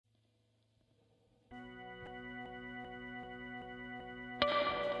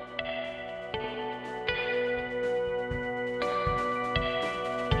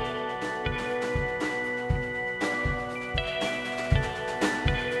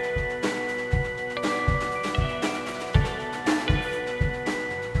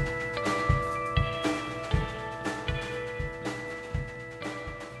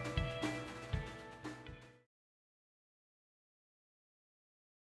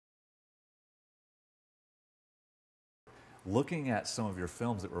looking at some of your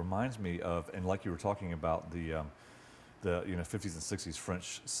films, it reminds me of, and like you were talking about the 50s and 60s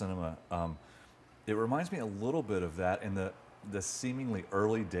French cinema, it reminds me a little bit of that in the seemingly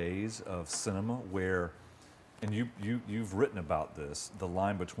early days of cinema where, and you've written about this, the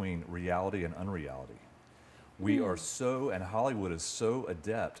line between reality and unreality. We are so, and Hollywood is so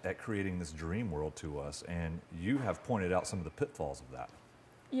adept at creating this dream world to us, and you have pointed out some of the pitfalls of that.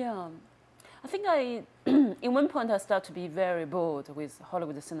 Yeah. I think in one point I started to be very bored with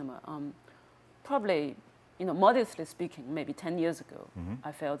Hollywood cinema. Probably, modestly speaking, maybe 10 years ago,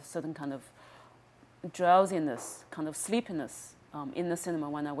 I felt a certain kind of drowsiness, kind of sleepiness in the cinema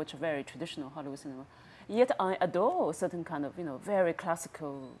when I watch a very traditional Hollywood cinema. Yet I adore a certain kind of, very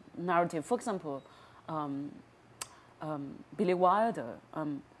classical narrative. For example, Billy Wilder.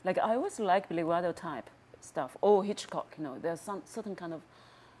 Like I always like Billy Wilder type stuff, or Hitchcock. There's some certain kind of,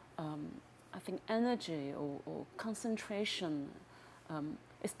 I think, energy or concentration,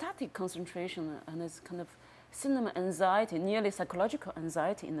 ecstatic concentration, and this kind of cinema anxiety, nearly psychological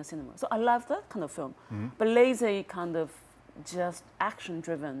anxiety in the cinema. So I love that kind of film. But lazy kind of just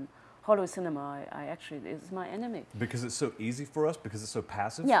action-driven Hollywood cinema, I actually is my enemy. Because it's so easy for us, because it's so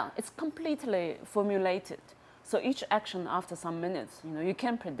passive? Yeah, it's completely formulated. So each action after some minutes, you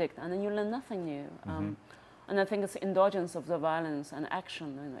can predict, and then you learn nothing new. And I think it's indulgence of the violence and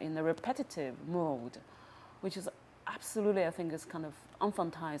action in a repetitive mode, which is absolutely, I think, is kind of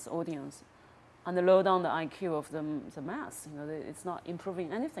enfantise audience and low down the IQ of the mass. It's not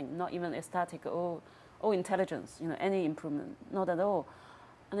improving anything, not even aesthetic or intelligence, any improvement, not at all.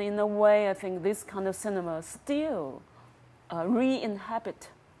 And in a way, I think this kind of cinema still re-inhabit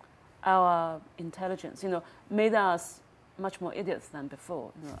our intelligence, made us much more idiots than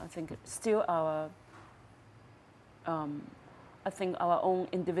before. I think still our, I think our own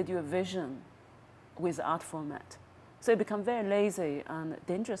individual vision with art format. So it become very lazy and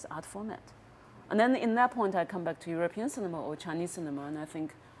dangerous art format. And then in that point, I come back to European cinema or Chinese cinema, and I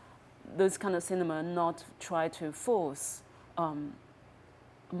think those kind of cinema not try to force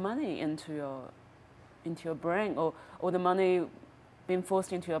money into your brain, or the money being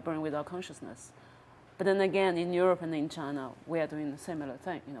forced into your brain without consciousness. But then again, in Europe and in China, we are doing a similar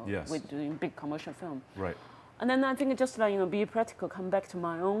thing. Yes. We're doing big commercial film. Right. And then I think just like be practical, come back to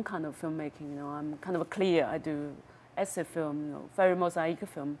my own kind of filmmaking. I'm kind of clear. I do essay film, very mosaic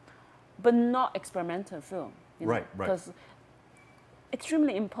film, but not experimental film. Right. Because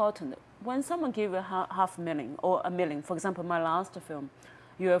extremely important. When someone gives you $500,000 or $1 million, for example, my last film,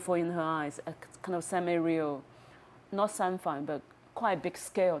 UFO in Her Eyes, a kind of semi-real, not sci-fi, but quite big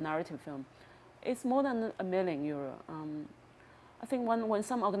scale narrative film. It's more than €1 million. I think when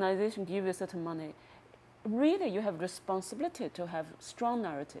some organization give you certain money, really you have responsibility to have strong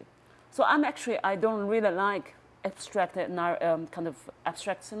narrative. So I don't really like abstract kind of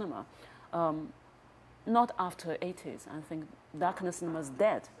abstract cinema. Not after 80s. I think that kind of cinema is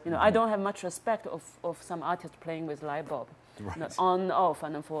dead. I don't have much respect of some artists playing with light bulb, right. On and off,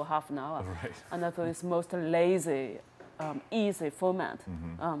 and then for half an hour. Right. And I thought it's most lazy, easy format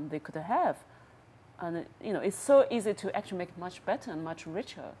they could have. And it's so easy to actually make it much better and much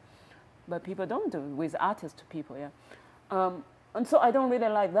richer, but people don't do it with artist people. Yeah, and so I don't really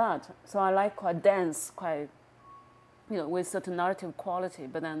like that. So I like quite dense, quite with certain narrative quality,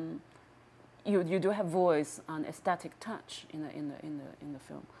 but then you do have voice and aesthetic touch in the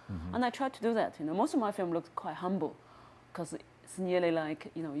film. And I try to do that. Most of my film looks quite humble, because it's nearly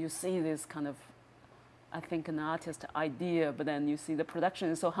like you see this kind of, I think, an artist idea, but then you see the production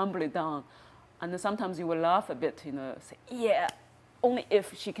is so humbly done, and then sometimes you will laugh a bit. Say, yeah, only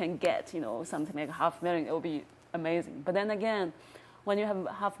if she can get something like $500,000, it will be amazing. But then again, when you have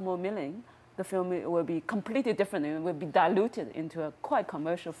 $500,000, the film will be completely different. It will be diluted into a quite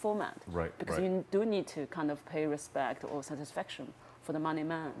commercial format. Right. Because you do need to kind of pay respect or satisfaction for the money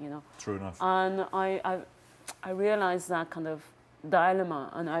man. True enough. And I realized that kind of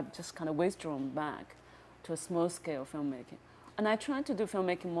dilemma, and I've just kind of withdrawn back to a small scale filmmaking. And I try to do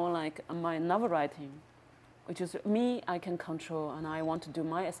filmmaking more like my novel writing, which is me, I can control, and I want to do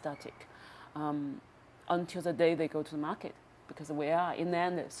my aesthetic until the day they go to the market. Because we are, in the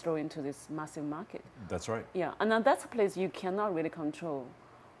end, thrown into this massive market. That's right. Yeah, and that's a place you cannot really control.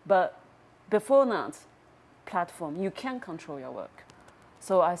 But before that platform, you can control your work.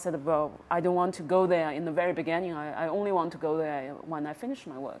 So I said, well, I don't want to go there in the very beginning. I only want to go there when I finish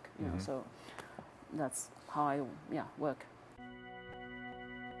my work. So that's how I work.